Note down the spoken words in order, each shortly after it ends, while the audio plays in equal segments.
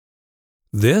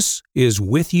This is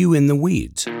With You in the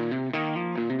Weeds. Do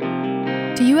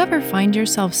you ever find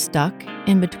yourself stuck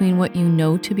in between what you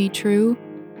know to be true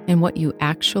and what you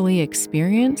actually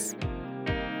experience?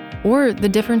 Or the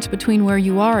difference between where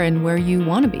you are and where you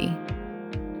want to be?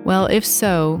 Well, if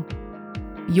so,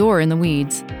 you're in the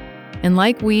weeds. And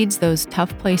like weeds, those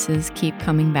tough places keep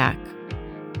coming back.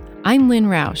 I'm Lynn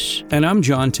Roush. And I'm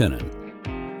John Tennant.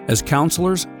 As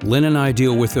counselors, Lynn and I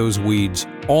deal with those weeds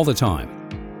all the time.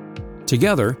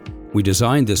 Together, we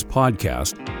designed this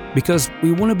podcast because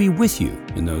we want to be with you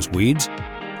in those weeds,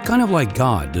 kind of like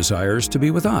God desires to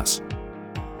be with us.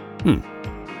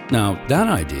 Now, that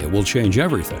idea will change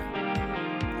everything.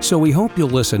 So we hope you'll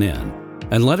listen in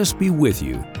and let us be with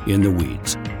you in the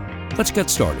weeds. Let's get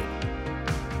started.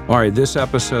 All right, this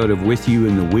episode of With You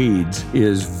in the Weeds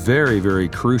is very, very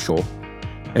crucial.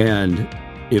 And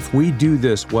if we do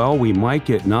this well, we might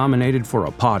get nominated for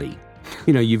a potty.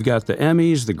 You know, you've got the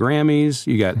Emmys, the Grammys,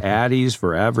 you got Addies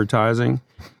for advertising.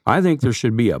 I think there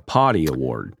should be a potty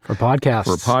award. For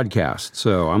podcasts.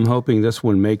 So I'm hoping this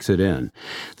one makes it in.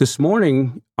 This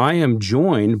morning, I am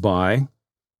joined by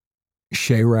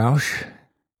Shay Roush.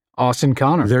 Austin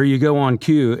Connor. There you go on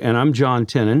cue. And I'm John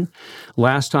Tennant.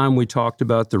 Last time we talked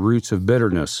about the roots of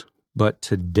bitterness. But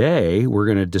today we're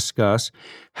going to discuss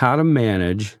how to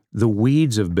manage the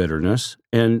weeds of bitterness.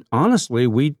 And honestly,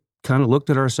 we kind of looked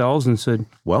at ourselves and said,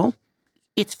 well,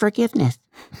 it's forgiveness,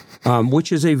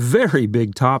 which is a very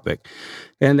big topic.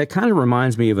 And that kind of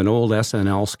reminds me of an old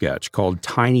SNL sketch called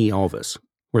Tiny Elvis,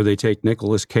 where they take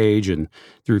Nicolas Cage and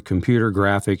through computer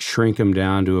graphics shrink him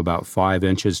down to about 5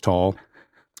 inches tall.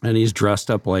 And he's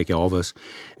dressed up like Elvis.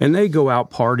 And they go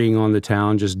out partying on the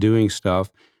town, just doing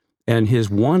stuff. And his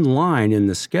one line in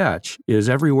the sketch is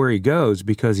everywhere he goes,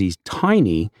 because he's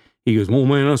tiny, he goes, "Oh,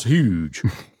 man, that's huge.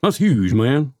 That's huge,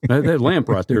 man. That lamp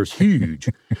right there is huge."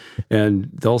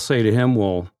 And they'll say to him,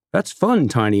 "Well, that's fun,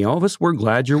 Tiny Elvis. We're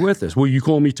glad you're with us." "Well, you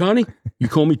call me tiny? You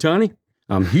call me tiny?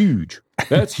 I'm huge.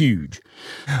 That's huge."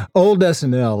 Old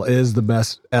SNL is the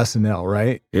best SNL,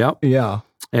 right? Yep. Yeah.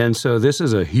 And so this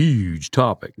is a huge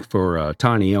topic for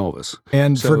Tiny Elvis.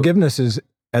 And forgiveness is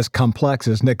as complex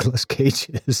as Nicolas Cage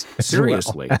is.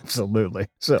 Seriously. Well. Absolutely.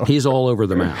 So he's all over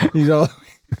the map. He's all...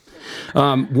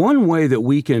 One way that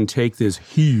we can take this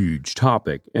huge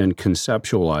topic and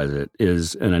conceptualize it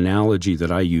is an analogy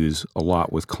that I use a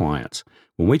lot with clients.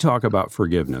 When we talk about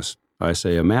forgiveness, I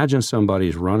say, imagine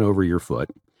somebody's run over your foot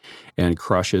and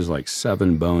crushes like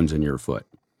 7 bones in your foot.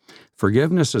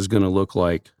 Forgiveness is going to look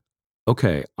like,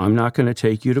 okay, I'm not going to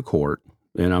take you to court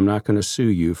and I'm not going to sue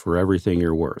you for everything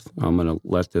you're worth. I'm going to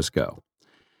let this go.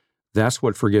 That's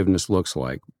what forgiveness looks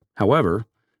like. However,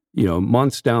 you know,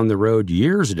 months down the road,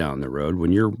 years down the road,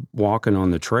 when you're walking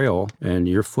on the trail and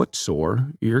your foot's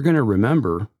sore, you're going to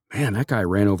remember, man, that guy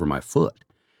ran over my foot.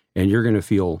 And you're going to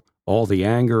feel all the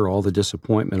anger, all the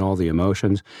disappointment, all the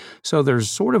emotions. So there's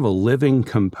sort of a living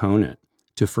component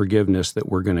to forgiveness that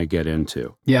we're going to get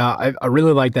into. Yeah, I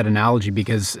really like that analogy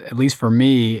because, at least for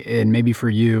me, and maybe for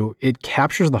you, it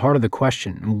captures the heart of the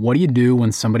question. What do you do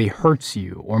when somebody hurts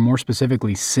you, or more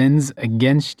specifically, sins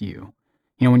against you?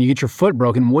 You know, when you get your foot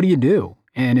broken, what do you do?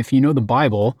 And if you know the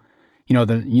Bible,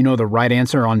 the right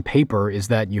answer on paper is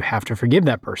that you have to forgive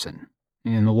that person.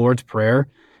 In the Lord's Prayer,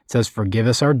 it says, "Forgive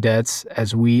us our debts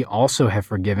as we also have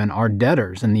forgiven our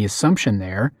debtors." And the assumption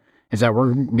there is that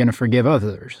we're going to forgive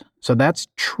others. So that's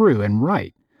true and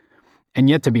right. And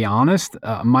yet, to be honest,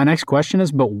 my next question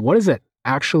is, but what does it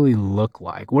actually look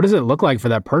like? What does it look like for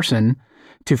that person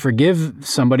to forgive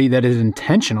somebody that has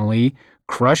intentionally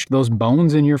crushed those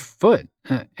bones in your foot?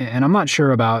 And I'm not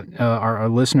sure about our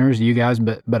listeners, you guys,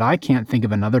 but I can't think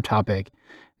of another topic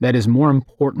that is more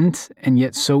important and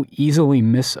yet so easily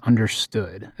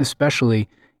misunderstood, especially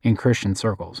in Christian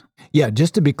circles. Yeah,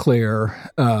 just to be clear,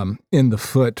 in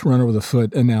the run over the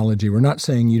foot analogy, we're not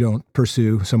saying you don't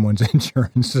pursue someone's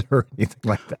insurance or anything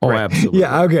like that. Oh, right? Absolutely.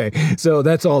 Yeah, okay. So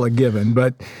that's all a given.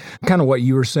 But kind of what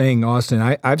you were saying, Austin,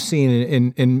 I've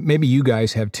seen, and maybe you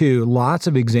guys have too, lots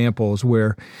of examples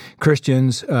where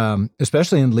Christians,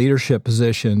 especially in leadership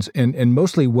positions, and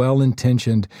mostly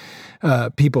well-intentioned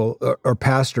people or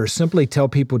pastors, simply tell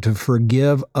people to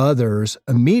forgive others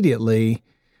immediately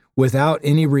without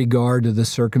any regard to the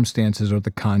circumstances or the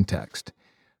context.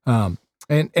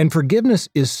 And forgiveness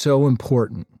is so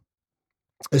important,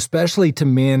 especially to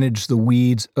manage the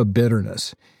weeds of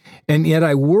bitterness. And yet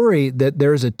I worry that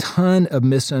there's a ton of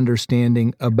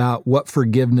misunderstanding about what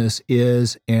forgiveness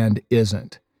is and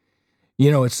isn't. You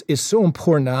know, it's so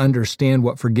important to understand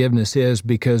what forgiveness is,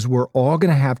 because we're all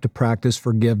going to have to practice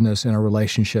forgiveness in our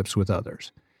relationships with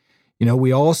others. You know,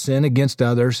 we all sin against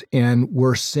others and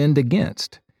we're sinned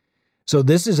against. So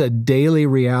this is a daily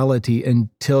reality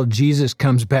until Jesus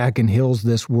comes back and heals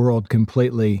this world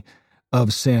completely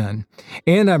of sin.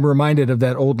 And I'm reminded of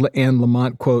that old Anne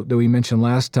Lamott quote that we mentioned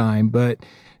last time, but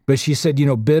she said,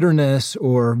 bitterness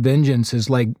or vengeance is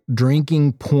like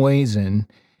drinking poison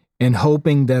and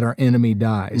hoping that our enemy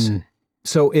dies.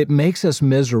 So it makes us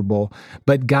miserable,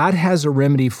 but God has a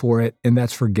remedy for it, and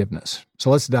that's forgiveness. So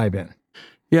let's dive in.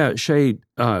 Yeah, Shay,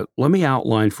 let me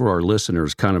outline for our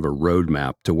listeners kind of a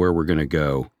roadmap to where we're going to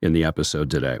go in the episode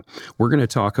today. We're going to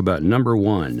talk about, number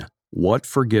one, what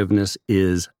forgiveness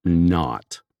is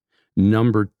not.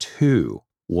 Number two,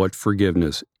 what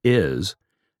forgiveness is.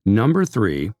 Number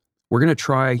three, we're going to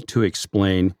try to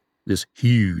explain this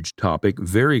huge topic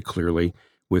very clearly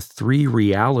with three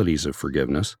realities of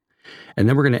forgiveness. And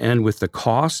then we're going to end with the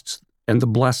costs and the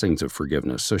blessings of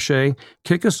forgiveness. So Shay,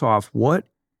 kick us off. What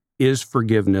is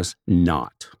forgiveness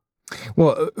not?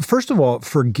 Well, first of all,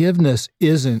 forgiveness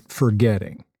isn't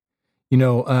forgetting.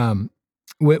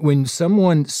 When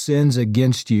someone sins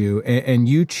against you and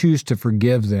you choose to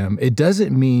forgive them, it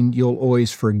doesn't mean you'll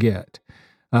always forget.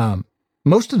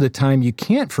 Most of the time, you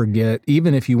can't forget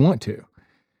even if you want to.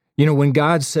 When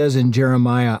God says in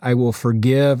Jeremiah, I will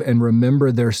forgive and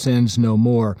remember their sins no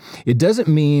more, it doesn't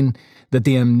mean that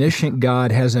the omniscient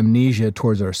God has amnesia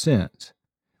towards our sins.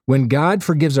 When God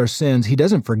forgives our sins, he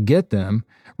doesn't forget them.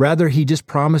 Rather, he just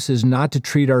promises not to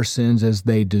treat our sins as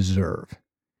they deserve.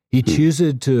 He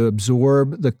chooses to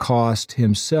absorb the cost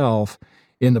himself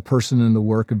in the person and the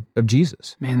work of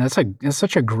Jesus. Man, that's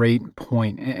such a great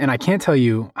point. And I can't tell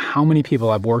you how many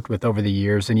people I've worked with over the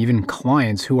years, and even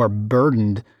clients who are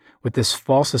burdened with this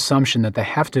false assumption that they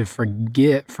have to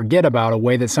forget about a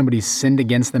way that somebody sinned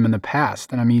against them in the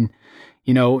past. And I mean,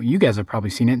 you guys have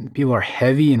probably seen it. People are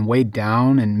heavy and weighed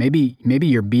down, and maybe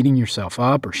you're beating yourself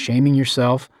up or shaming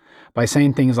yourself by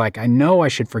saying things like, I know I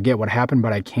should forget what happened,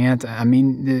 but I can't. I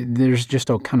mean, there's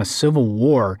just a kind of civil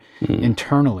war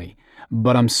internally.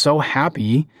 But I'm so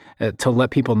happy to let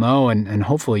people know, and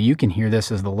hopefully you can hear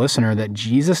this as the listener, that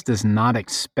Jesus does not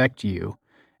expect you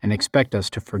and expect us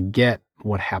to forget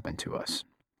what happened to us.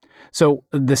 So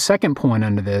the second point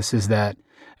under this is that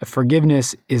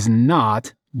forgiveness is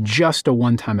not just a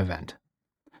one-time event.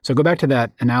 So go back to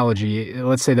that analogy.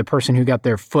 Let's say the person who got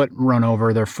their foot run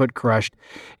over, their foot crushed,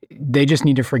 they just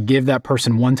need to forgive that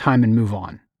person one time and move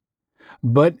on.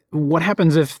 But what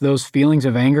happens if those feelings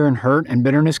of anger and hurt and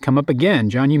bitterness come up again?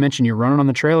 John, you mentioned you're running on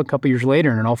the trail a couple years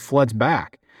later and it all floods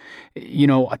back.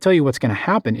 I'll tell you what's going to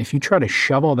happen. If you try to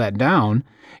shove all that down,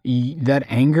 that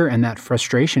anger and that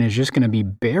frustration is just going to be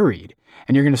buried.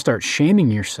 And you're going to start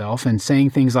shaming yourself and saying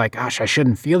things like, gosh, I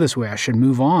shouldn't feel this way. I should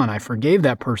move on. I forgave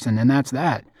that person, and that's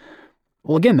that.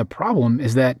 Well, again, the problem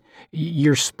is that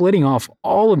you're splitting off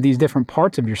all of these different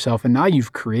parts of yourself, and now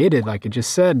you've created, like I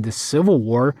just said, this civil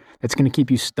war that's going to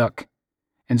keep you stuck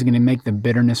and is going to make the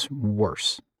bitterness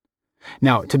worse.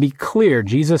 Now, to be clear,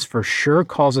 Jesus for sure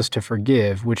calls us to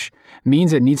forgive, which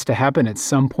means it needs to happen at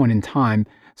some point in time.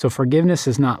 So forgiveness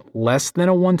is not less than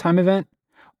a one-time event,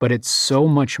 but it's so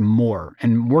much more.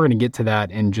 And we're going to get to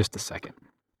that in just a second.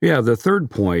 Yeah, the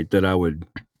third point that I would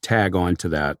tag on to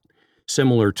that,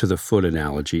 similar to the foot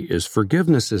analogy, is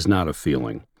forgiveness is not a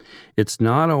feeling. It's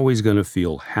not always going to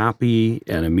feel happy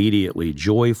and immediately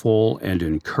joyful and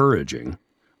encouraging.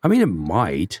 I mean, it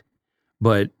might,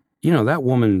 but that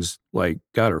woman's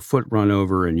got her foot run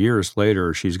over, and years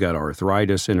later she's got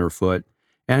arthritis in her foot,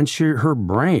 and her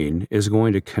brain is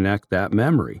going to connect that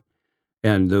memory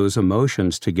and those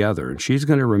emotions together. And she's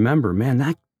going to remember,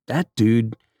 man, that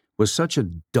dude was such a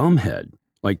dumbhead,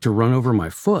 to run over my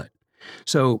foot.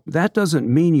 So that doesn't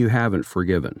mean you haven't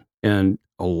forgiven. And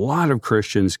a lot of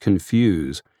Christians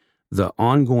confuse the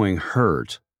ongoing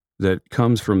hurt that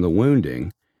comes from the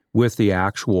wounding with the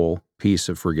actual piece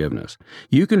of forgiveness.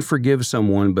 You can forgive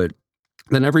someone, but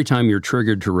then every time you're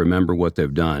triggered to remember what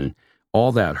they've done,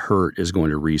 all that hurt is going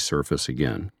to resurface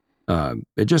again.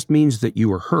 It just means that you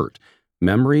were hurt.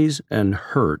 Memories and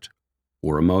hurt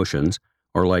or emotions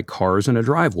are like cars in a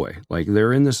driveway,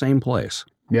 they're in the same place.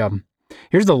 Yeah.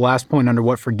 Here's the last point under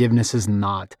what forgiveness is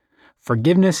not.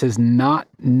 Forgiveness is not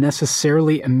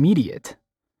necessarily immediate.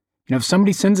 If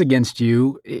somebody sins against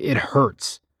you, it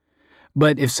hurts.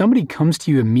 But if somebody comes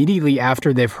to you immediately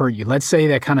after they've hurt you, let's say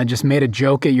they kind of just made a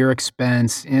joke at your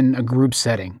expense in a group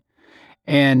setting,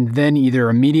 and then either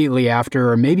immediately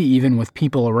after or maybe even with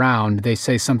people around, they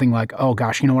say something like, oh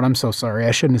gosh, you know what, I'm so sorry,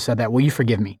 I shouldn't have said that. Will you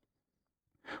forgive me?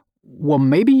 Well,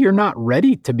 maybe you're not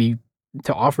ready to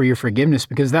offer your forgiveness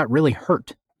because that really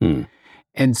hurt.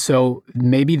 And so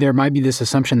maybe there might be this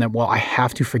assumption that, well, I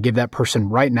have to forgive that person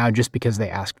right now just because they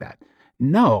asked that.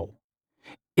 No.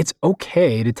 it's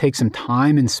okay to take some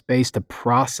time and space to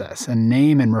process and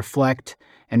name and reflect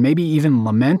and maybe even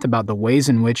lament about the ways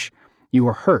in which you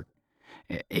were hurt.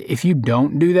 If you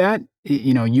don't do that,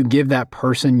 you give that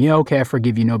person, yeah, okay, I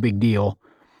forgive you, no big deal.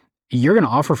 You're going to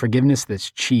offer forgiveness that's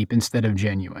cheap instead of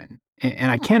genuine. And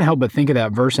I can't help but think of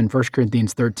that verse in 1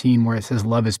 Corinthians 13 where it says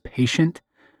love is patient.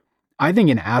 I think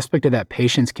an aspect of that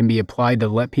patience can be applied to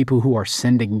let people who are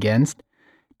sinned against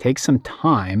take some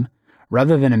time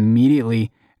rather than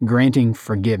immediately granting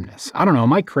forgiveness. I don't know.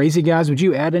 Am I crazy, guys? Would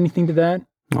you add anything to that?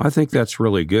 Well, I think that's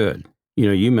really good.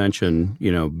 You mentioned,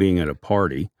 being at a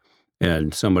party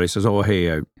and somebody says, oh,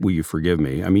 hey, will you forgive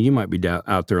me? I mean, you might be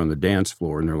out there on the dance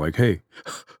floor and they're like, hey,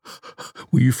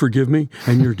 will you forgive me?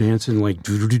 And you're dancing like,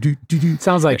 do-do-do-do-do.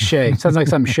 Sounds like Shay. Sounds like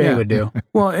something Shay would do.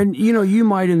 Well, and you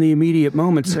might in the immediate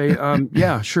moment say,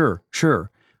 yeah, sure.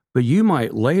 But you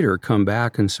might later come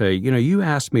back and say, you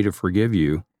asked me to forgive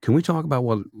you. Can we talk about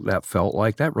what that felt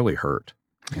like? That really hurt.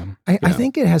 Yeah. I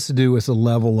think it has to do with the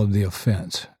level of the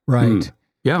offense, right?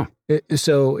 Yeah.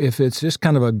 So if it's just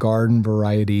kind of a garden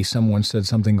variety, someone said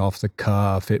something off the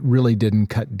cuff, it really didn't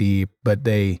cut deep, but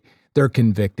they're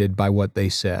convicted by what they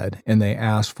said and they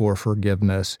ask for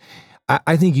forgiveness.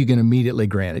 I think you can immediately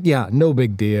grant it. Yeah, no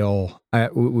big deal.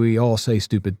 We all say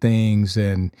stupid things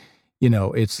and,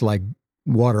 it's like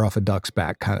water off a duck's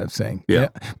back kind of thing. Yeah.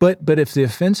 But if the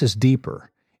offense is deeper,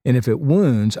 and if it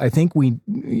wounds, I think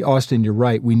Austin, you're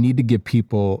right. We need to give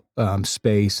people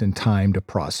space and time to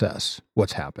process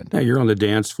what's happened. Yeah, you're on the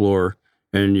dance floor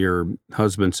and your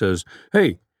husband says,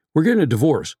 hey, we're getting a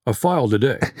divorce. I filed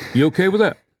today. You okay with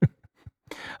that?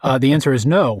 The answer is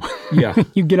no. Yeah.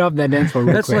 You get off that dance floor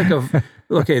real that's quick.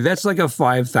 That's like a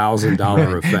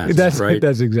 $5,000 offense, right?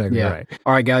 That's exactly right.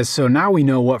 All right, guys. So now we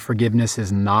know what forgiveness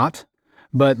is not.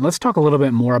 But let's talk a little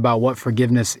bit more about what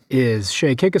forgiveness is.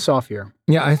 Shay, kick us off here.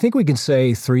 Yeah, I think we can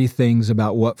say three things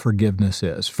about what forgiveness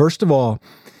is. First of all,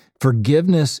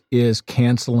 forgiveness is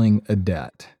canceling a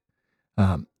debt.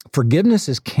 Forgiveness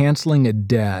is canceling a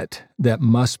debt that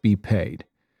must be paid.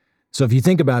 So if you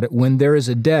think about it, when there is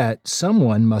a debt,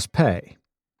 someone must pay.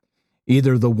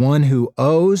 Either the one who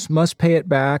owes must pay it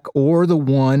back, or the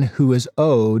one who is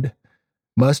owed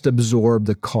must absorb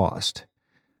the cost.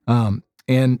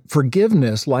 And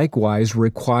forgiveness, likewise,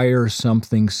 requires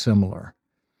something similar.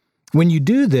 When you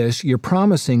do this, you're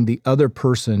promising the other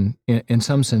person, in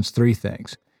some sense, three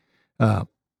things.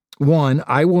 One,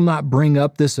 I will not bring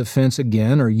up this offense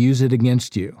again or use it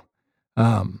against you.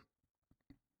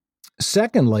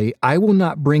 Secondly, I will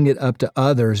not bring it up to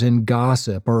others in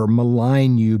gossip or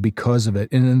malign you because of it.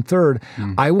 And then third,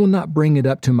 I will not bring it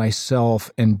up to myself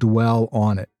and dwell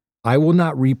on it. I will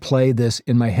not replay this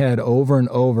in my head over and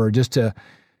over just to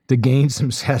gain some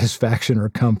satisfaction or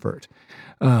comfort.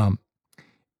 Now,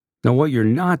 what you're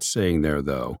not saying there,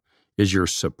 though, is you're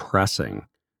suppressing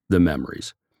the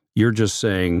memories. You're just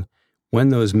saying when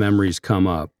those memories come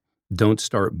up, don't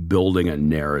start building a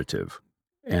narrative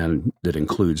and that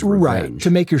includes revenge. Right, to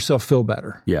make yourself feel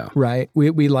better. Yeah. Right?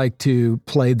 We like to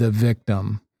play the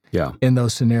victim yeah. in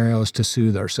those scenarios to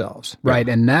soothe ourselves. Right,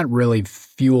 and that really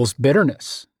fuels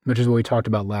bitterness, which is what we talked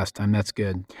about last time. That's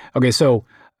good. Okay, so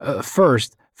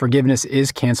first, forgiveness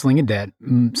is canceling a debt.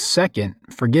 Second,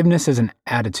 forgiveness is an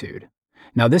attitude.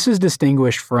 Now, this is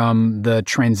distinguished from the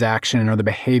transaction or the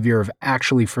behavior of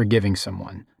actually forgiving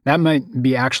someone. That might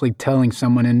be actually telling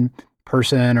someone in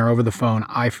person or over the phone,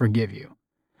 I forgive you.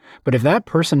 But if that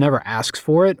person never asks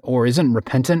for it or isn't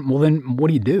repentant, well, then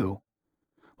what do?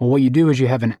 Well, what you do is you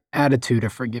have an attitude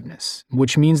of forgiveness,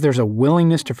 which means there's a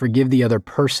willingness to forgive the other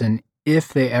person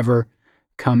if they ever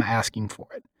come asking for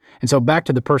it. And so back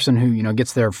to the person who,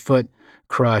 gets their foot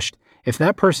crushed, if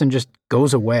that person just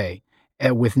goes away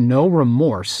with no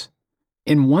remorse,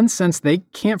 in one sense, they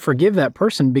can't forgive that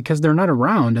person because they're not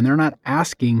around and they're not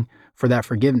asking for that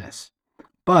forgiveness.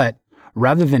 But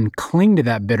rather than cling to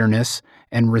that bitterness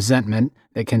and resentment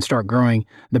that can start growing,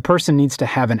 the person needs to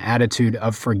have an attitude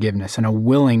of forgiveness and a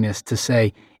willingness to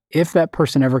say, if that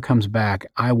person ever comes back,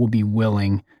 I will be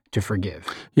willing to forgive.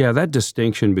 Yeah, that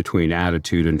distinction between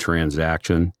attitude and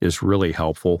transaction is really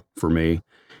helpful for me.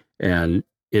 And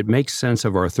it makes sense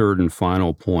of our third and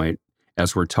final point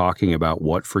as we're talking about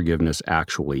what forgiveness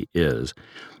actually is.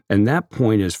 And that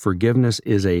point is forgiveness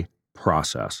is a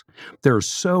process. There are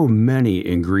so many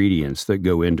ingredients that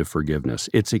go into forgiveness.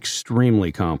 It's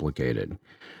extremely complicated.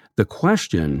 The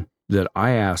question that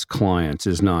I ask clients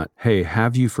is not, hey,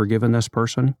 have you forgiven this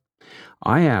person?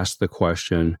 I ask the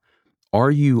question,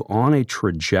 are you on a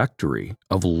trajectory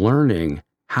of learning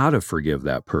how to forgive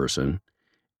that person?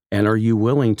 And are you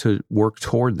willing to work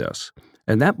toward this?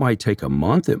 And that might take a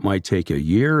month, it might take a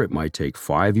year, it might take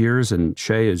 5 years. And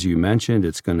Shay, as you mentioned,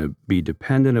 it's going to be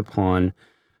dependent upon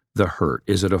the hurt.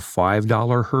 Is it a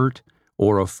 $5 hurt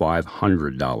or a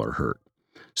 $500 hurt?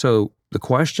 So the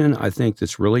question I think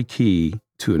that's really key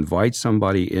to invite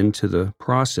somebody into the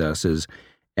process is,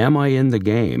 am I in the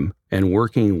game and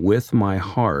working with my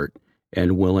heart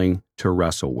and willing to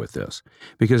wrestle with this?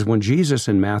 Because when Jesus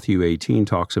in Matthew 18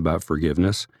 talks about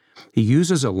forgiveness, he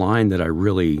uses a line that I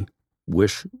really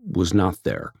wish was not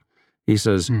there. He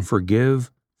says,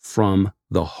 forgive from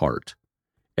the heart.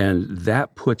 And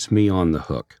that puts me on the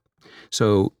hook.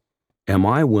 So am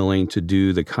I willing to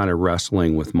do the kind of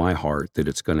wrestling with my heart that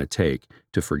it's going to take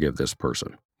to forgive this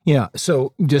person? Yeah.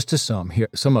 So just to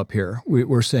sum up here,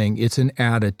 we're saying it's an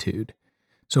attitude.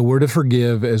 So we're to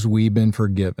forgive as we've been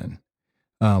forgiven.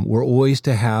 We're always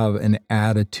to have an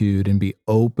attitude and be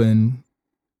open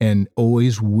and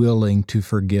always willing to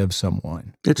forgive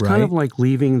someone. It's right? kind of like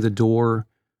leaving the door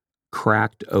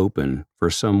cracked open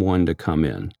for someone to come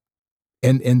in.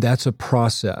 And that's a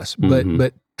process.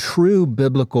 But true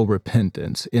biblical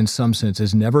repentance, in some sense,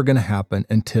 is never going to happen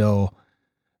until,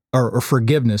 or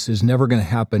forgiveness is never going to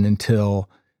happen until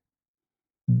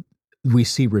we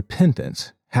see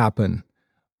repentance happen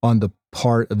on the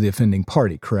part of the offending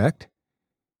party, correct?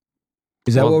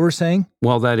 Is that what we're saying?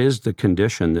 Well, that is the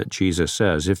condition that Jesus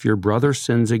says. If your brother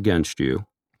sins against you,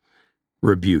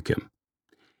 rebuke him.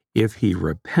 If he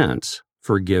repents,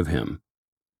 forgive him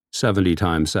 70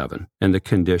 times 7. And the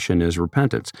condition is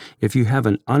repentance. If you have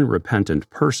an unrepentant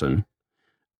person,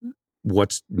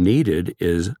 what's needed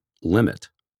is limit,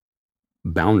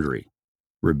 boundary,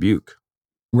 rebuke.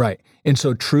 Right. And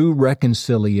so true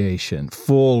reconciliation,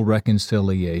 full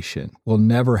reconciliation, will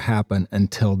never happen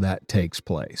until that takes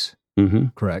place. Mm-hmm.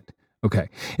 Correct. Okay.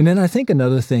 And then I think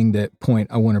another point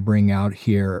I want to bring out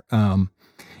here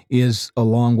is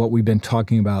along what we've been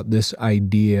talking about, this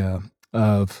idea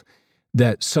of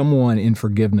that someone in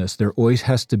forgiveness,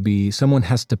 someone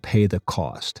has to pay the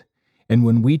cost. And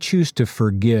when we choose to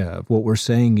forgive, what we're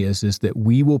saying is that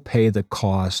we will pay the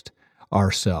cost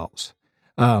ourselves.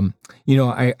 I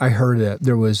heard that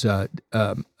there was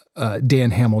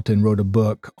Dan Hamilton wrote a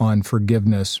book on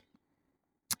forgiveness,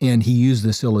 and he used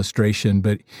this illustration,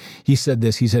 but he said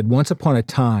this. He said, once upon a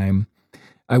time,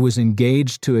 I was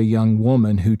engaged to a young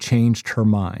woman who changed her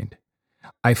mind.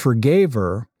 I forgave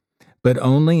her, but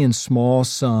only in small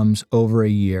sums over a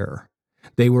year.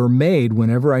 They were made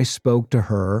whenever I spoke to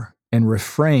her and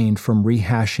refrained from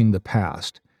rehashing the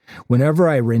past. Whenever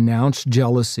I renounced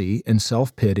jealousy and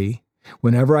self-pity,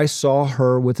 whenever I saw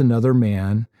her with another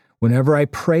man, whenever I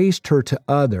praised her to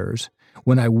others,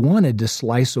 when I wanted to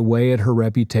slice away at her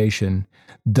reputation,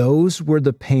 those were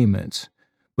the payments,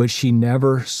 but she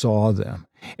never saw them.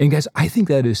 And guys, I think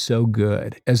that is so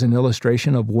good as an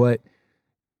illustration of what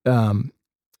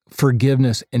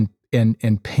forgiveness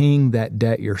and paying that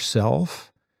debt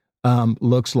yourself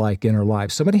looks like in our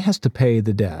lives. Somebody has to pay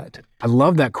the debt. I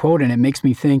love that quote, and it makes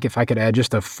me think, if I could add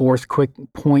just a fourth quick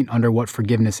point under what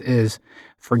forgiveness is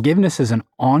an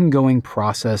ongoing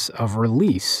process of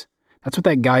release. That's what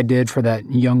that guy did for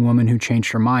that young woman who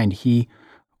changed her mind. He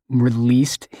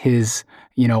released his,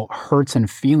 hurts and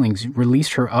feelings,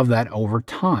 released her of that over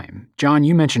time. John,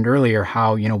 you mentioned earlier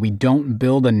how, we don't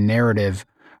build a narrative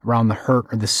around the hurt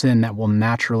or the sin that will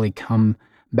naturally come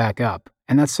back up.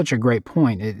 And that's such a great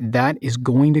point. That is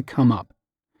going to come up.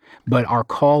 But our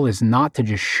call is not to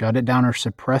just shut it down or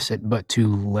suppress it, but to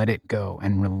let it go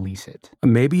and release it.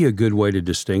 Maybe a good way to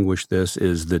distinguish this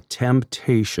is the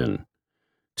temptation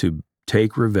to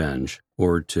take revenge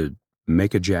or to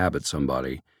make a jab at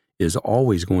somebody is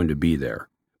always going to be there,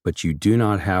 but you do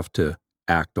not have to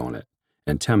act on it.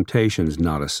 And temptation is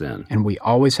not a sin. And we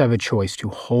always have a choice to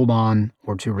hold on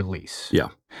or to release. Yeah.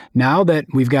 Now that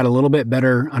we've got a little bit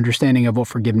better understanding of what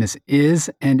forgiveness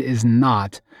is and is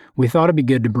not, we thought it'd be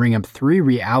good to bring up 3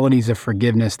 realities of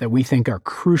forgiveness that we think are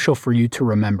crucial for you to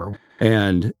remember.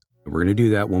 And we're going to do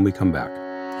that when we come back.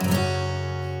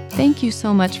 Thank you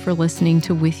so much for listening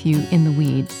to With You in the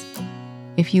Weeds.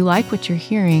 If you like what you're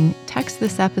hearing, text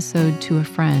this episode to a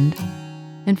friend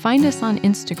and find us on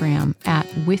Instagram at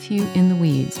With You in the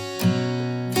Weeds.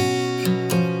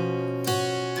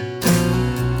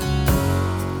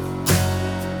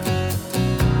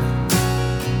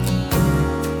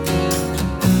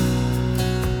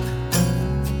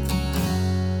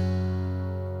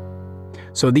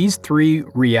 So these 3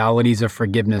 realities of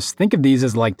forgiveness, think of these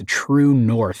as like the true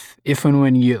north, if and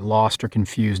when you get lost or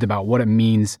confused about what it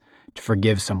means to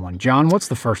forgive someone. John, what's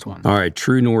the first one? All right,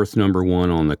 true north number 1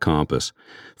 on the compass.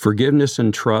 Forgiveness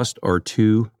and trust are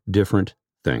 2 different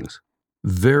things.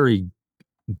 Very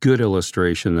good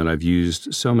illustration that I've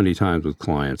used so many times with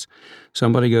clients.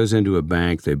 Somebody goes into a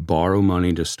bank, they borrow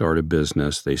money to start a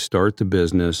business, they start the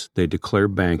business, they declare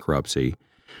bankruptcy,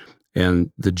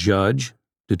 and the judge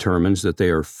determines that they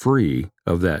are free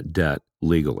of that debt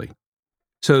legally.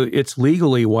 So it's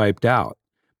legally wiped out.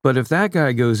 But if that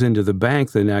guy goes into the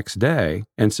bank the next day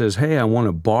and says, hey, I want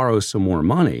to borrow some more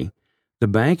money, the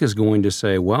bank is going to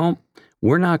say, well,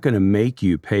 we're not going to make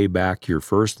you pay back your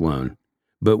first loan,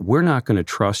 but we're not going to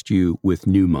trust you with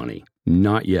new money.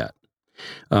 Not yet.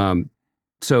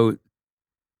 So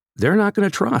they're not going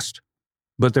to trust,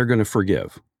 but they're going to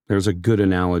forgive. There's a good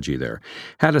analogy there.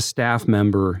 Had a staff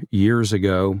member years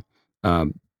ago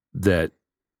that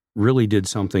really did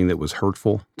something that was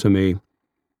hurtful to me.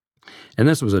 And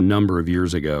this was a number of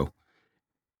years ago.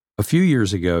 A few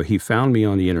years ago, he found me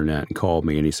on the internet and called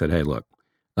me and he said, hey, look,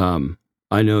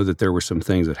 I know that there were some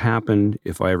things that happened.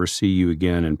 If I ever see you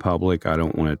again in public, I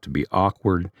don't want it to be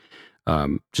awkward.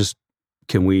 Just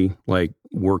can we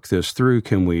work this through?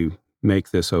 Can we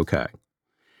make this okay?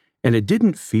 And it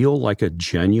didn't feel like a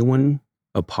genuine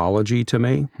apology to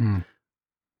me,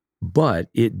 but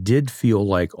it did feel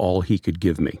like all he could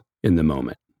give me in the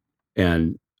moment.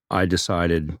 And I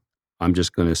decided I'm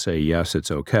just going to say, yes, it's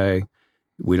okay.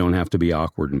 We don't have to be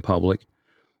awkward in public.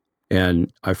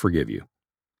 And I forgive you.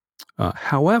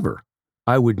 However,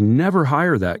 I would never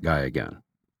hire that guy again.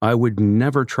 I would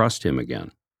never trust him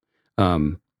again.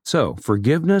 So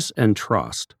forgiveness and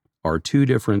trust are two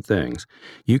different things.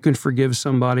 You can forgive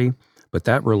somebody, but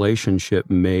that relationship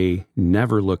may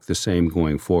never look the same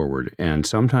going forward. And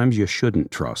sometimes you shouldn't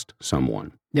trust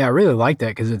someone. Yeah, I really like that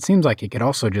because it seems like it could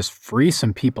also just free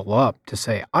some people up to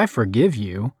say, I forgive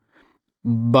you,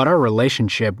 but our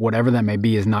relationship, whatever that may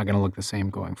be, is not going to look the same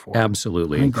going forward.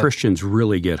 Absolutely. And Christians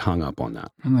really get hung up on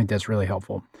that. I think that's really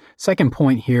helpful. Second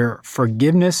point here,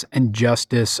 forgiveness and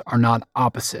justice are not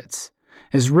opposites.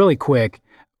 It's really quick.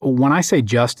 When I say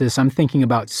justice, I'm thinking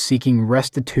about seeking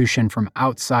restitution from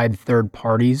outside third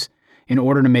parties in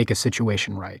order to make a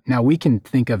situation right. Now, we can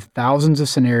think of thousands of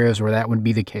scenarios where that would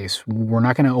be the case. We're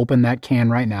not going to open that can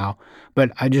right now,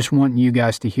 but I just want you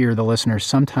guys to hear, the listeners,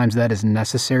 sometimes that is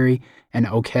necessary and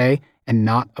okay and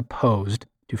not opposed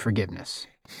to forgiveness.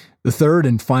 The third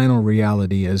and final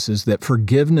reality is that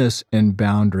forgiveness and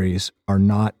boundaries are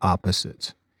not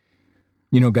opposites.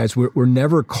 You know, guys, we're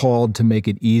never called to make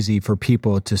it easy for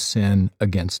people to sin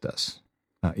against us.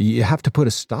 You have to put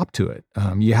a stop to it.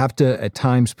 You have to, at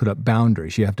times, put up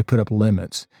boundaries. You have to put up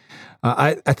limits.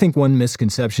 I think one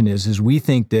misconception is we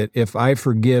think that if I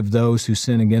forgive those who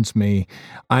sin against me,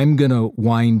 I'm going to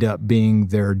wind up being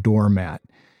their doormat.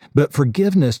 But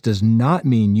forgiveness does not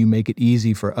mean you make it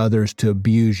easy for others to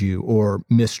abuse you or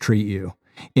mistreat you.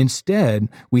 Instead,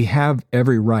 we have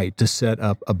every right to set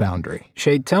up a boundary.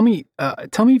 Shay, tell me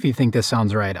if you think this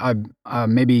sounds right.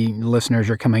 Maybe listeners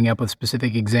are coming up with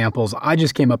specific examples. I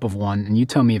just came up with one, and you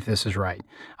tell me if this is right.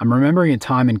 I'm remembering a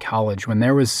time in college when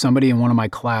there was somebody in one of my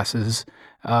classes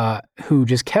who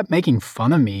just kept making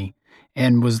fun of me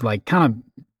and was kind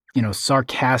of,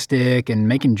 sarcastic and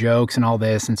making jokes and all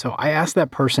this. And so I asked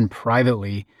that person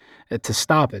privately to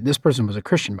stop it. This person was a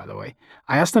Christian, by the way.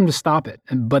 I asked them to stop it,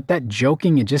 but that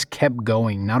joking, it just kept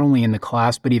going, not only in the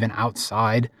class, but even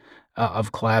outside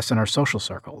of class in our social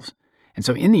circles. And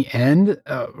so in the end,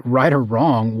 right or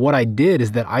wrong, what I did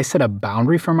is that I set a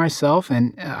boundary for myself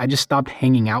and I just stopped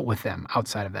hanging out with them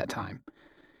outside of that time.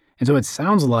 And so it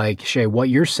sounds like, Shay, what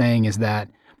you're saying is that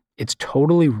it's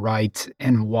totally right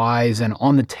and wise and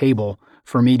on the table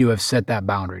for me to have set that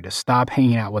boundary, to stop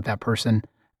hanging out with that person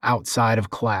outside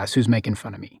of class who's making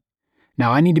fun of me.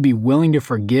 Now, I need to be willing to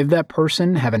forgive that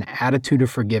person, have an attitude of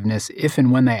forgiveness if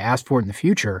and when they ask for it in the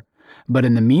future. But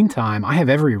in the meantime, I have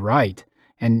every right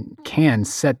and can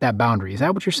set that boundary. Is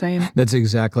that what you're saying? That's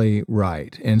exactly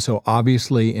right. And so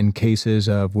obviously in cases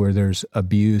of where there's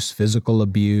abuse, physical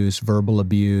abuse, verbal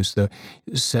abuse,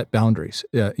 set boundaries.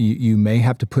 You may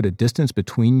have to put a distance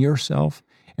between yourself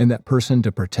and that person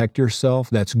to protect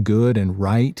yourself. That's good and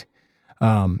right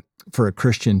for a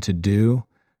Christian to do.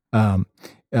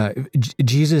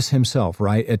 Jesus himself,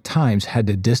 right, at times had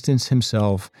to distance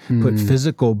himself, put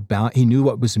physical he knew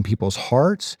what was in people's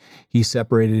hearts. He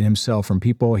separated himself from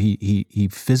people. He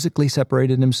physically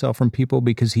separated himself from people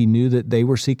because he knew that they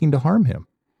were seeking to harm him.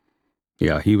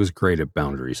 Yeah, he was great at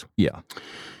boundaries. Yeah.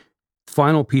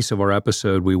 Final piece of our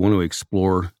episode, we want to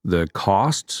explore the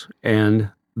costs and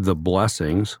the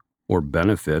blessings or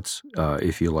benefits,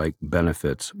 if you like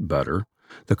benefits better.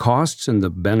 The costs and the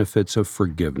benefits of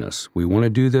forgiveness. We want to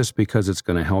do this because it's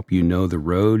going to help you know the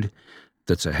road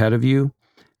that's ahead of you.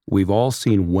 We've all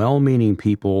seen well-meaning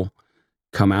people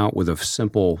come out with a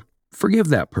simple, forgive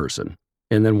that person.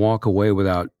 and then walk away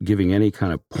without giving any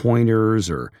kind of pointers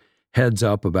or heads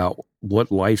up about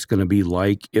what life's going to be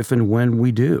like if and when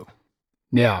we do.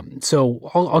 Yeah. So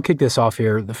I'll kick this off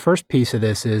here. The first piece of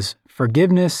this is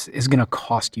forgiveness is going to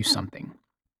cost you something.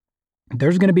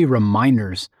 There's going to be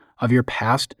reminders of your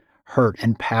past hurt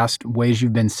and past ways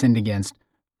you've been sinned against,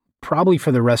 probably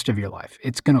for the rest of your life.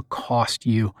 It's going to cost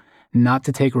you not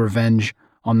to take revenge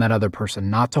on that other person,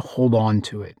 not to hold on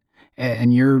to it.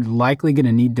 And you're likely going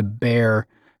to need to bear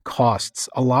costs,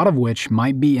 a lot of which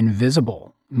might be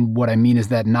invisible. What I mean is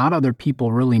that not other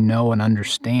people really know and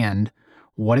understand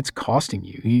what it's costing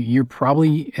you. You're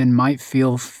probably and might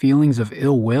feel feelings of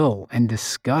ill will and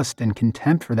disgust and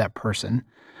contempt for that person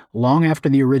long after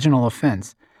the original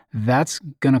offense. That's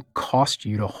going to cost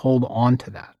you to hold on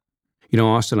to that. You know,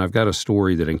 Austin, I've got a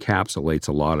story that encapsulates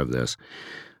a lot of this.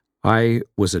 I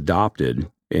was adopted,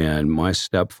 and my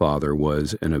stepfather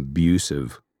was an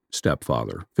abusive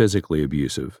stepfather, physically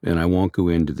abusive. And I won't go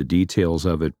into the details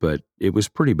of it, but it was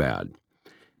pretty bad.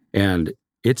 And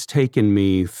it's taken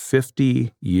me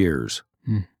 50 years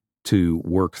to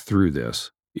work through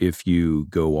this, if you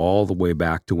go all the way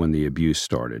back to when the abuse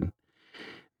started.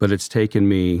 But it's taken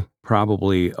me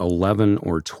probably 11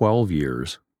 or 12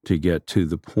 years to get to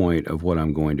the point of what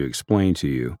I'm going to explain to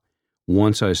you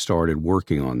once I started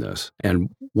working on this.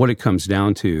 And what it comes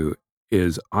down to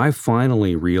is I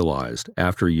finally realized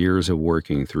after years of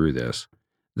working through this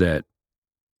that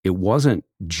it wasn't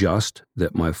just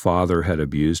that my father had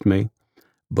abused me,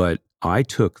 but I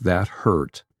took that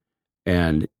hurt,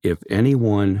 and if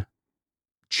anyone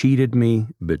cheated me,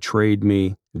 betrayed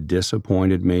me,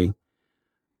 disappointed me,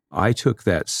 I took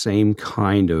that same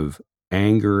kind of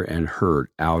anger and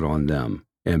hurt out on them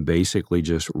and basically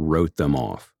just wrote them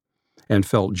off and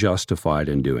felt justified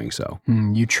in doing so.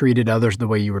 You treated others the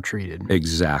way you were treated.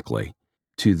 Exactly.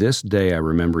 To this day, I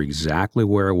remember exactly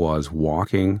where I was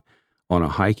walking on a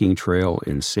hiking trail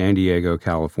in San Diego,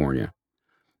 California.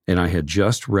 And I had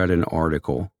just read an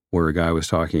article where a guy was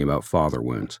talking about father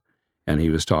wounds. And he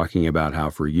was talking about how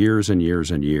for years and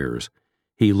years and years,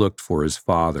 he looked for his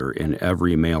father in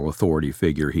every male authority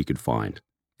figure he could find,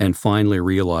 and finally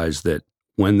realized that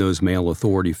when those male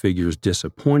authority figures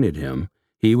disappointed him,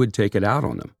 he would take it out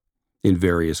on them in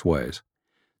various ways.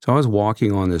 So I was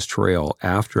walking on this trail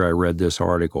after I read this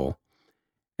article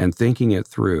and thinking it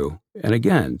through. And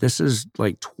again, this is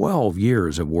like 12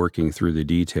 years of working through the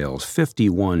details,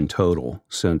 51 total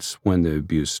since when the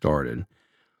abuse started.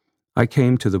 I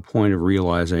came to the point of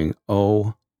realizing,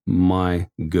 oh my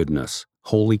goodness,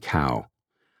 holy cow,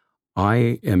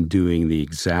 I am doing the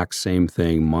exact same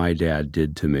thing my dad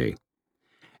did to me.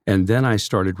 And then I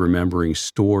started remembering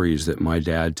stories that my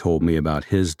dad told me about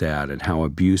his dad and how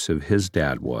abusive his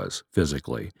dad was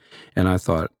physically. And I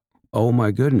thought, oh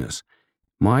my goodness,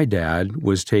 my dad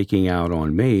was taking out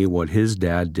on me what his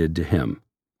dad did to him.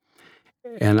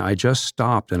 And I just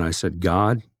stopped and I said,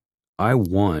 God, I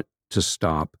want to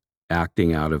stop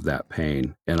acting out of that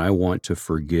pain, and I want to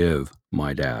forgive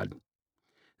my dad.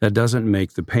 That doesn't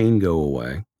make the pain go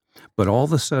away, but all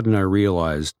of a sudden I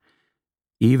realized,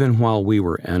 even while we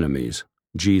were enemies,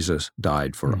 Jesus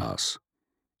died for us.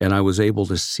 And I was able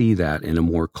to see that in a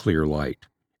more clear light.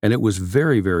 And it was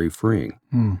very, very freeing.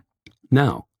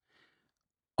 Now,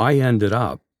 I ended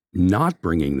up not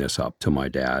bringing this up to my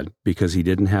dad because he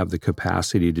didn't have the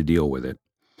capacity to deal with it.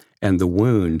 And the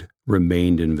wound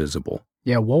remained invisible.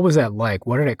 Yeah, what was that like?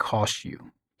 What did it cost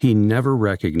you? He never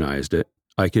recognized it.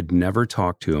 I could never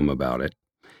talk to him about it.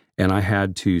 And I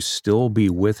had to still be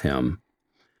with him.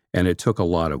 And it took a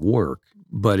lot of work,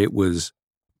 but it was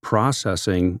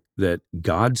processing that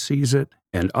God sees it,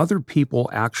 and other people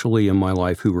actually in my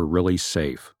life who were really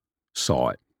safe saw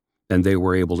it. And they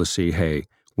were able to see, hey,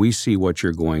 we see what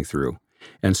you're going through.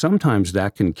 And sometimes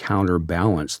that can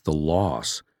counterbalance the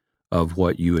loss of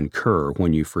what you incur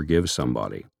when you forgive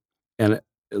somebody. And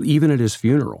even at his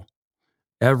funeral,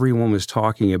 everyone was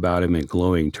talking about him in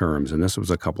glowing terms. And this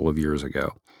was a couple of years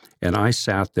ago. And I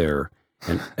sat there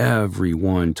and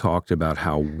everyone talked about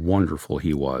how wonderful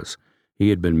he was. He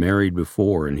had been married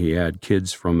before and he had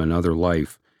kids from another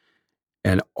life.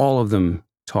 And all of them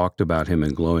talked about him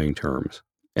in glowing terms.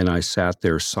 And I sat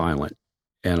there silent.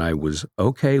 And I was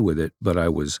okay with it, but I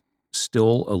was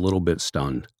still a little bit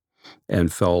stunned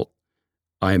and felt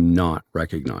I am not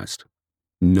recognized.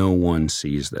 No one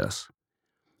sees this.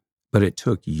 But it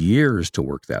took years to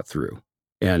work that through.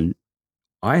 And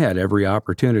I had every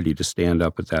opportunity to stand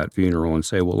up at that funeral and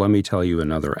say, well, let me tell you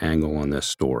another angle on this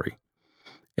story.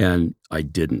 And I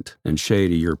didn't. And Shay,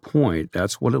 to your point,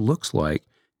 that's what it looks like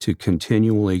to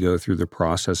continually go through the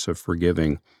process of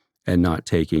forgiving and not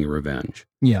taking revenge.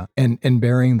 Yeah, and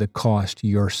bearing the cost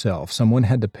yourself. Someone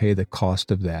had to pay the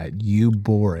cost of that. You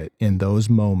bore it in those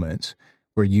moments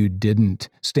where you didn't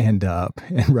stand up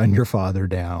and run your father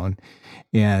down.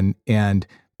 And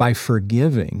by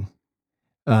forgiving,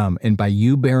 and by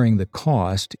you bearing the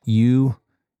cost,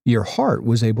 your heart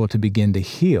was able to begin to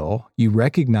heal. You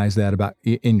recognize that about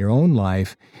in your own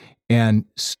life and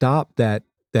stop that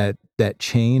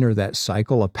chain or that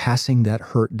cycle of passing that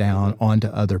hurt down onto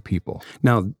other people.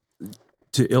 Now,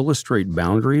 to illustrate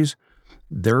boundaries,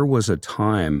 there was a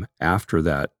time after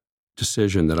that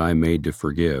decision that I made to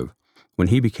forgive when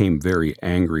he became very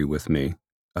angry with me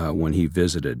when he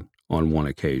visited on one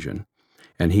occasion.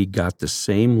 And he got the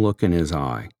same look in his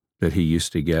eye that he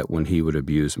used to get when he would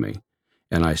abuse me.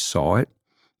 And I saw it,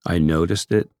 I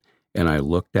noticed it, and I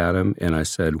looked at him and I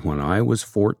said, when I was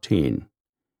 14,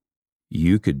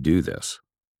 you could do this.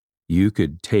 You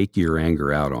could take your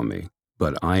anger out on me,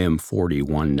 but I am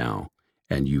 41 now,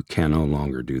 and you can no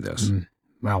longer do this.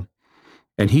 Wow.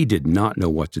 And he did not know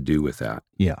what to do with that.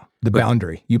 Yeah,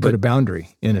 boundary. You put a boundary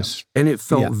in his... And it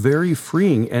felt very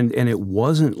freeing, and it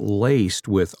wasn't laced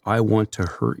with, I want to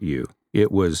hurt you.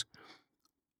 It was,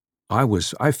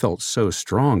 I felt so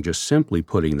strong just simply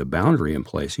putting the boundary in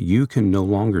place. You can no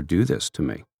longer do this to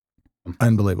me.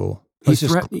 Unbelievable. He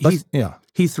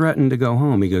threatened to go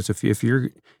home. He goes, if you're,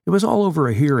 it was all over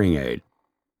a hearing aid.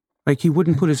 Like he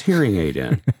wouldn't put his hearing aid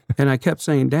in. And I kept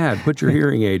saying, Dad, put your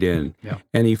hearing aid in. Yeah.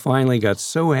 And he finally got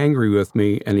so angry with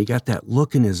me, and he got that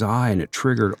look in his eye, and it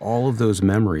triggered all of those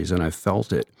memories, and I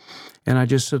felt it. And I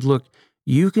just said, look,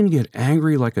 you can get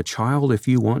angry like a child if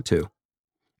you want to.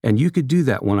 And you could do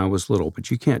that when I was little,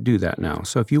 but you can't do that now.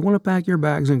 So if you want to pack your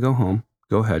bags and go home,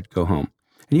 go ahead, go home.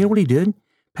 And you know what he did?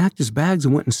 Packed his bags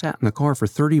and went and sat in the car for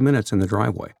 30 minutes in the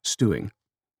driveway, stewing.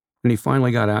 And he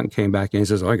finally got out and came back in and he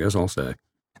says, I guess I'll stay.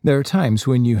 There are times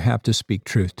when you have to speak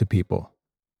truth to people,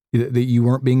 that you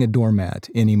weren't being a doormat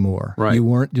anymore. Right. You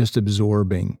weren't just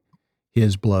absorbing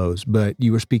his blows, but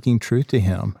you were speaking truth to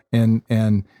him.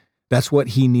 And that's what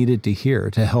he needed to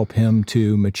hear to help him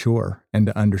to mature and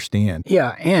to understand.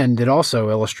 Yeah, and it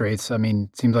also illustrates, it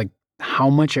seems like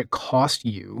how much it cost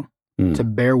you to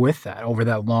bear with that over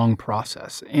that long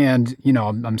process. And,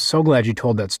 I'm so glad you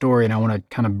told that story, and I want to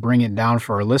kind of bring it down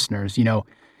for our listeners.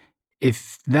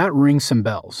 If that rings some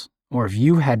bells, or if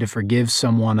you had to forgive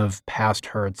someone of past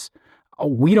hurts,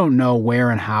 we don't know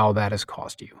where and how that has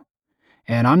cost you.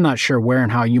 And I'm not sure where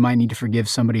and how you might need to forgive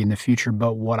somebody in the future,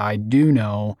 but what I do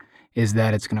know is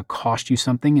that it's going to cost you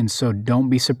something, and so don't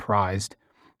be surprised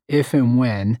if and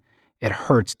when it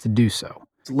hurts to do so.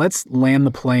 Let's land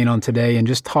the plane on today and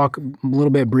just talk a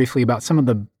little bit briefly about some of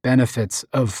the benefits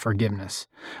of forgiveness.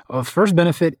 First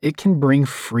benefit, it can bring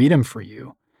freedom for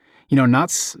you.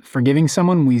 Not forgiving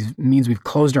someone means we've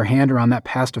closed our hand around that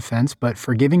past offense, but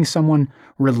forgiving someone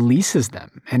releases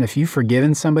them. And if you've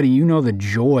forgiven somebody, the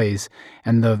joys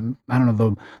and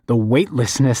the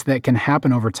weightlessness that can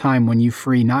happen over time when you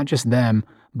free not just them,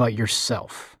 but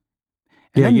yourself.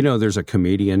 And then, there's a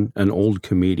comedian, an old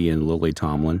comedian, Lily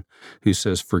Tomlin, who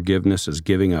says forgiveness is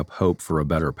giving up hope for a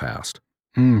better past.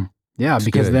 Yeah, That's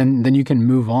because good. then you can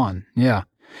move on. Yeah.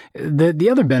 The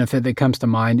other benefit that comes to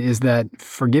mind is that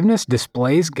forgiveness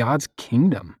displays God's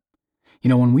kingdom.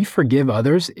 When we forgive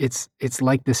others, it's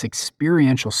like this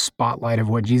experiential spotlight of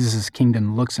what Jesus'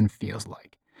 kingdom looks and feels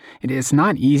like. It's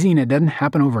not easy and it doesn't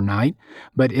happen overnight,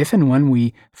 but if and when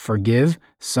we forgive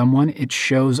someone, it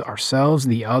shows ourselves,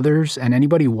 the others, and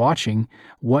anybody watching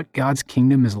what God's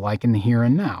kingdom is like in the here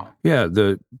and now. Yeah,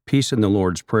 the peace in the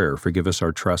Lord's Prayer, forgive us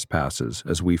our trespasses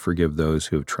as we forgive those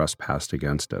who have trespassed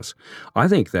against us. I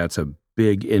think that's a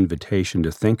big invitation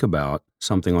to think about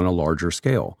something on a larger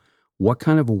scale. What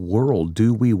kind of a world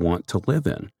do we want to live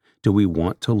in? Do we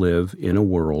want to live in a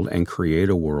world and create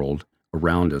a world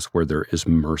around us where there is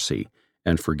mercy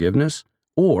and forgiveness,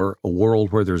 or a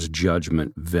world where there's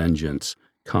judgment, vengeance,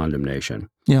 condemnation?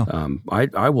 Yeah.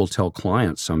 I will tell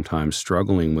clients sometimes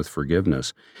struggling with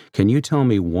forgiveness, can you tell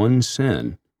me one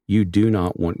sin you do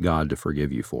not want God to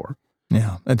forgive you for?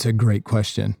 Yeah, that's a great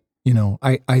question.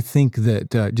 I think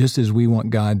that just as we want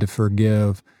God to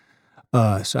forgive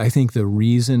us, I think the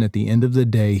reason at the end of the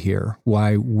day here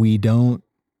why we don't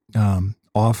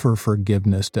offer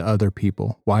forgiveness to other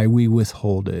people, why we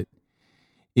withhold it,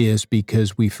 is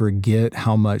because we forget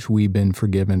how much we've been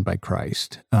forgiven by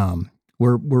Christ.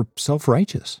 We're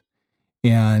self-righteous,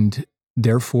 and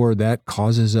therefore that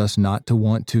causes us not to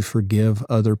want to forgive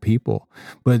other people.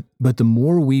 But the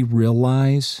more we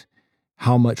realize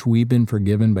how much we've been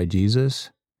forgiven by Jesus,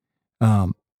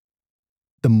 the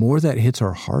more that hits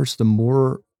our hearts, the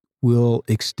more we'll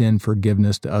extend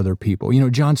forgiveness to other people. You know,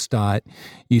 John Stott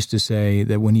used to say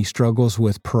that when he struggles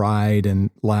with pride and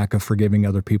lack of forgiving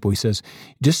other people, he says,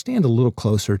 just stand a little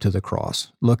closer to the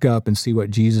cross. Look up and see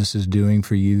what Jesus is doing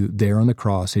for you there on the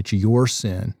cross. It's your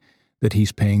sin that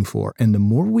he's paying for. And the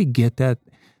more we get that,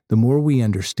 the more we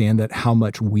understand that how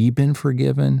much we've been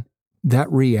forgiven,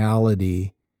 that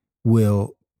reality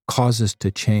will cause us to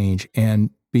change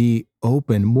and be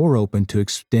more open to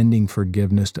extending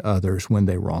forgiveness to others when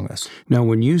they wrong us. Now,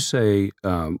 when you say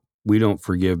we don't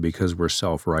forgive because we're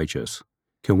self-righteous,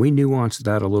 can we nuance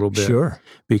that a little bit? Sure.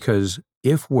 Because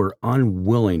if we're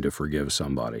unwilling to forgive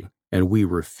somebody and we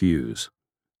refuse,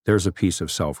 there's a piece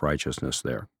of self-righteousness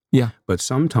there. Yeah. But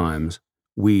sometimes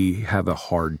we have a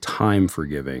hard time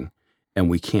forgiving and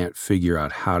we can't figure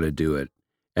out how to do it.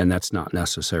 And that's not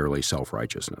necessarily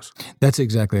self-righteousness. That's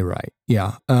exactly right.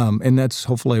 Yeah. And that's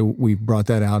hopefully we brought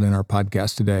that out in our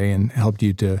podcast today and helped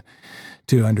you to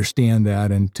understand that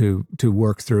and to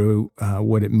work through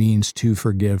what it means to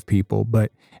forgive people.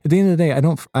 But at the end of the day,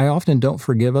 I often don't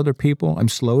forgive other people. I'm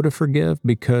slow to forgive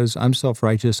because I'm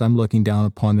self-righteous. I'm looking down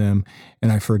upon them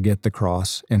and I forget the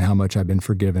cross and how much I've been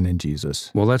forgiven in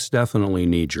Jesus. Well, that's definitely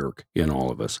knee-jerk in all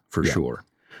of us, for sure.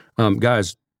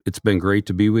 Guys, it's been great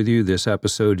to be with you. This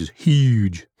episode is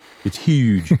huge. It's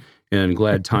huge. And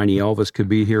glad Tiny Elvis could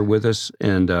be here with us.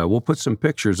 And we'll put some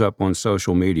pictures up on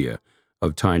social media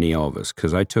of Tiny Elvis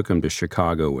because I took him to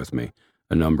Chicago with me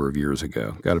a number of years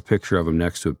ago. Got a picture of him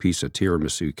next to a piece of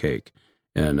tiramisu cake.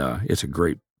 And it's a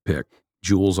great pic.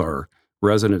 Jules, our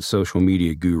resident social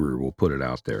media guru, will put it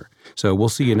out there. So we'll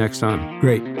see you next time.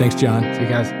 Great. Thanks, John. See you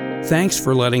guys. Thanks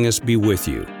for letting us be with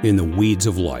you in the weeds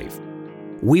of life.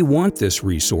 We want this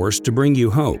resource to bring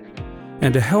you hope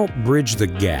and to help bridge the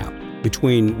gap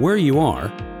between where you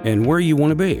are and where you want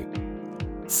to be.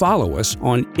 Follow us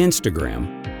on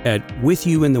Instagram at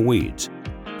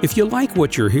WithYouInTheWeeds. If you like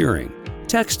what you're hearing,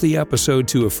 text the episode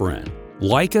to a friend,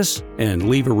 like us, and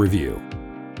leave a review.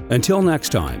 Until next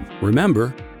time,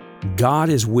 remember, God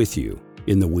is with you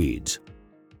in the weeds.